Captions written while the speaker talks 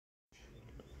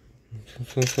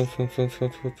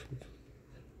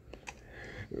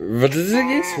What is it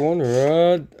against one?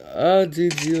 Rod, do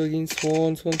against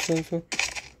one.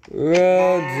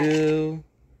 Rod, do.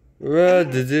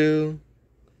 Rod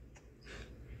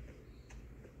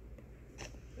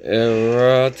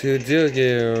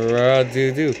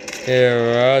to do,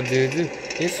 rod to do.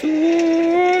 It's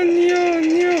one,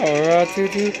 rod to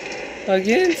do.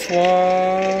 Against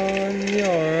one,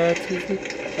 rod to do.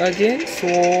 Against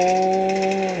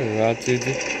one, rod to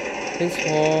do. Against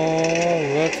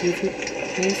one, rod to do.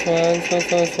 Against one,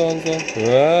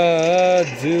 rod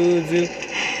to do.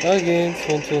 Against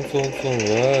one,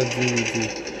 rod to do.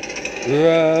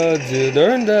 Rod to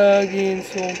learn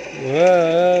against one,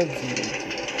 rod to do.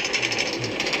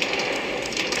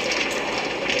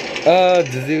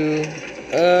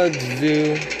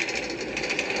 Do.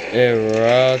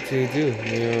 Error to do.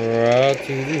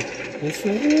 It's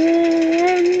one,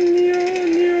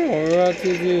 error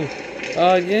to do.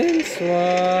 Against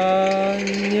one,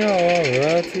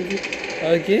 error to do.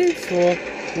 Against one,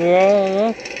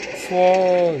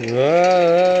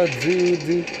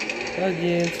 do.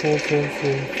 Against one,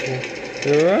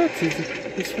 error to do.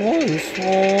 It's one,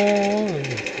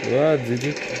 error to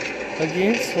do.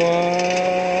 Against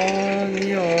one,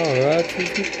 you're to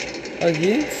do.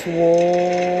 Against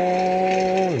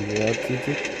one, you're to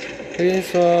do.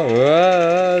 Against one,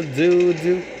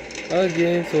 do.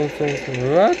 Against one,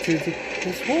 you're to do.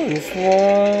 It's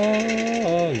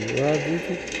one, you're to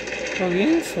do.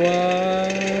 Against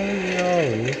one,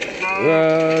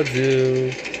 you're to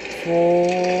do.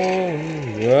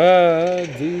 One, you're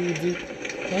to do.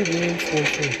 Against one.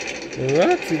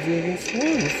 Ratty is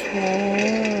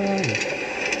one.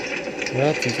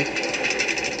 Ratty.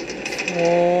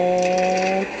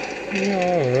 Sword.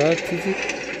 Ratty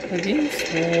against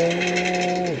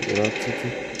one. Ratty.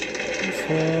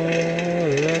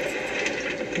 Sword. Ratty.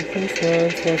 Against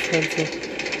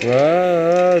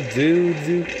one. Do.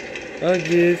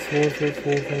 Against one.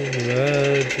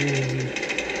 Ratty.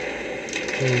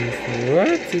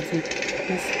 Ratty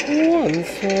is one. Ratty.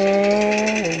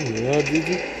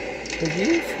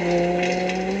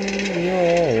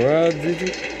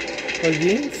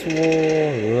 Against one, against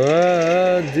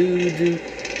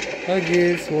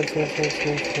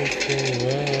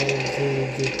one,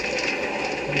 do.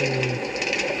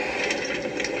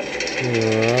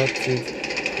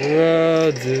 Against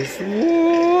one, this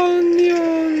one,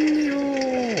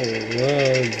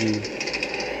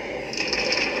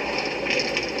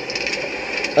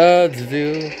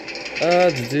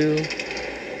 do.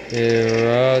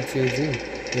 Error to do.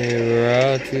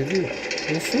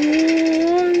 It's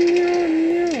one,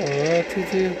 to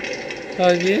do.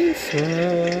 Against one,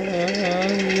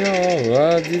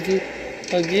 to do.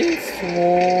 Against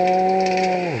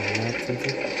one, to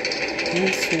do.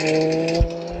 It's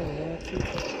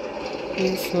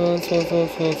one,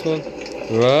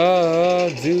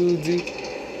 do.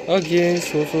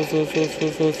 Against one, do.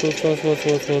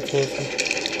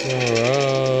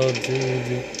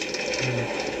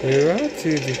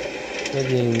 Errated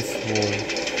against one.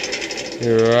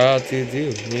 Errated.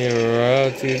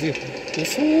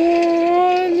 It's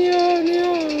one,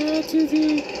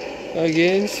 errated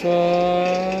against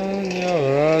one.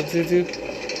 Errated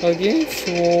against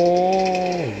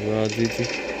one.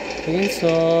 Errated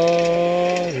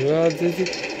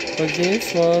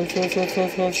against one.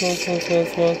 Errated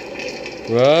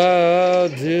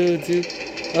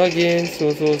against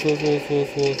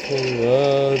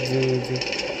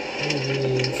one.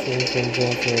 Errated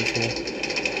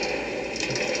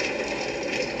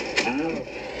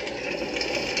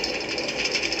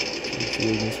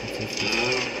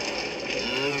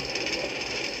against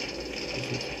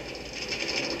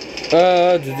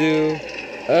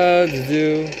one.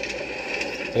 Do.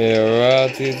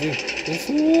 Errated. It's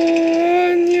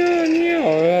one,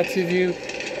 errated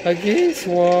against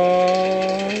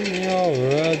one,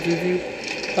 errated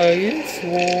against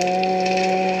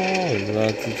one,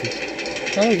 errated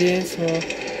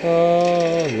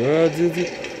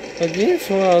against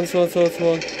one,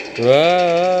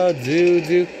 errated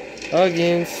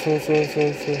against one,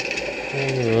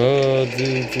 do.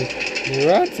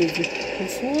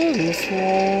 Against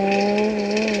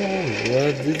one,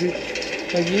 errated.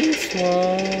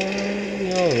 It's one,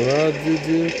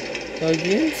 errated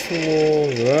against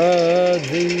one,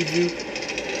 errated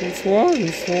against one, it's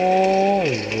one, swan,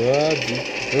 you're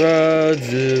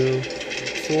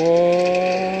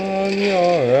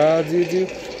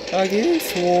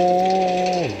against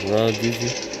one,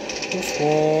 it's one,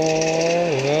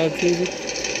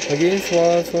 against one,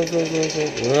 against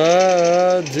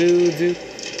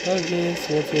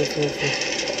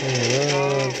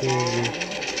one,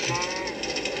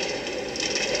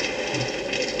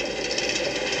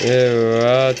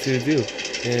 What to do?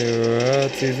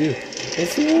 What to do?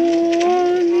 It's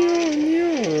one,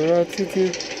 what to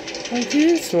do?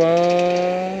 Against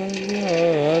one,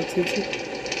 what to do?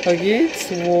 Against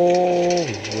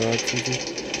one, what to do?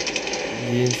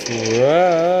 Against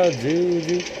what to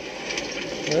do?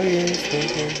 Against one,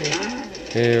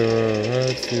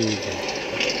 what to do?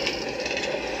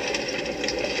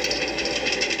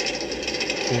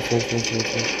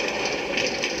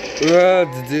 What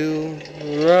to do?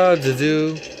 What to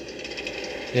do?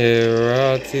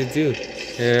 What to do?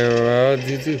 What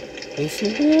to do? It's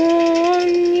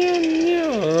one,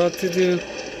 what to do?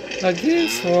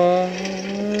 Against one,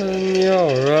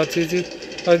 what to do?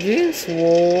 Against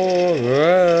one,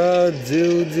 what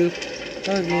to do?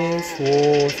 Against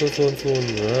one,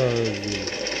 what to do?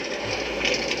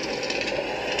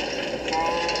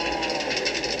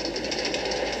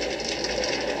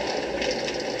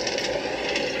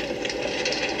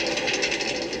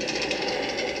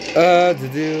 To do,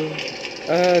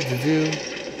 to do,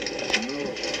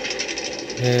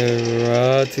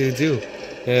 what to do,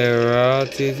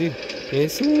 what to do,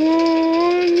 it's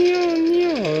one,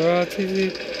 what to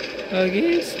do,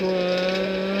 against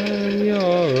one,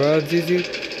 what to do,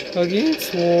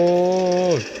 against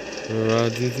one,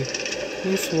 what to do,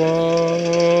 it's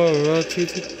one, what to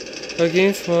do,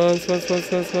 against one,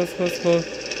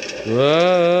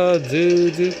 what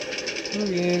to do.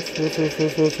 Against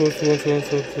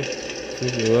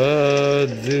what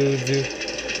do do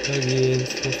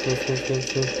against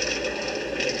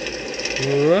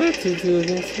what to do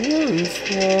against one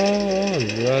swan,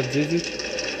 what to do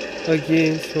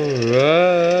against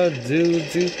what do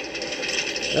do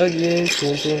against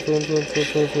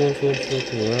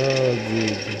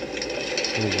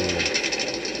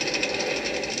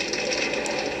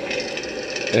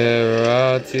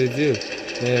what do do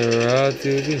what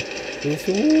to do it's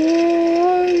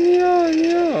one,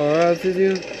 what to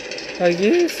do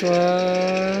against one,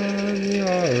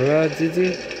 what to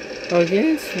do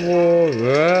against one,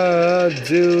 what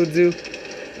to do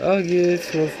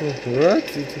against what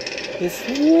to do. It's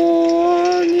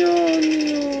one,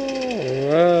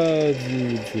 what to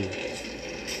do.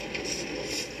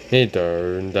 He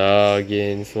turned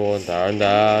against one, turned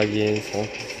against one,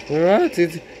 what to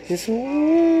do. It's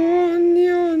one,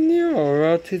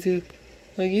 what to do.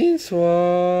 Against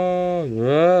one,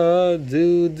 what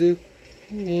do do?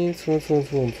 Against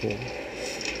one.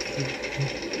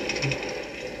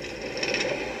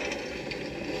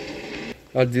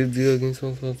 I do against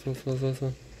one.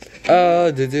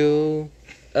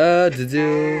 I do.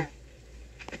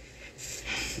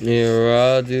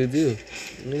 Yeah, I do.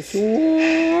 It's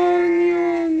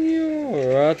one,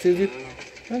 what to do?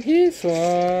 Against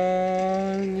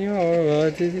one,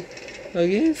 what to do?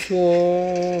 Against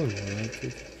one,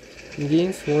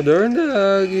 against one, darn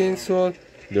the against one,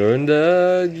 darn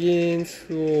the against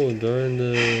one, darn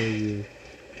the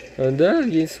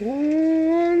against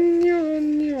one,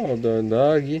 darn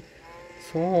the against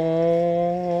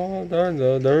one, darn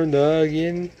the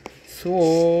against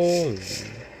one.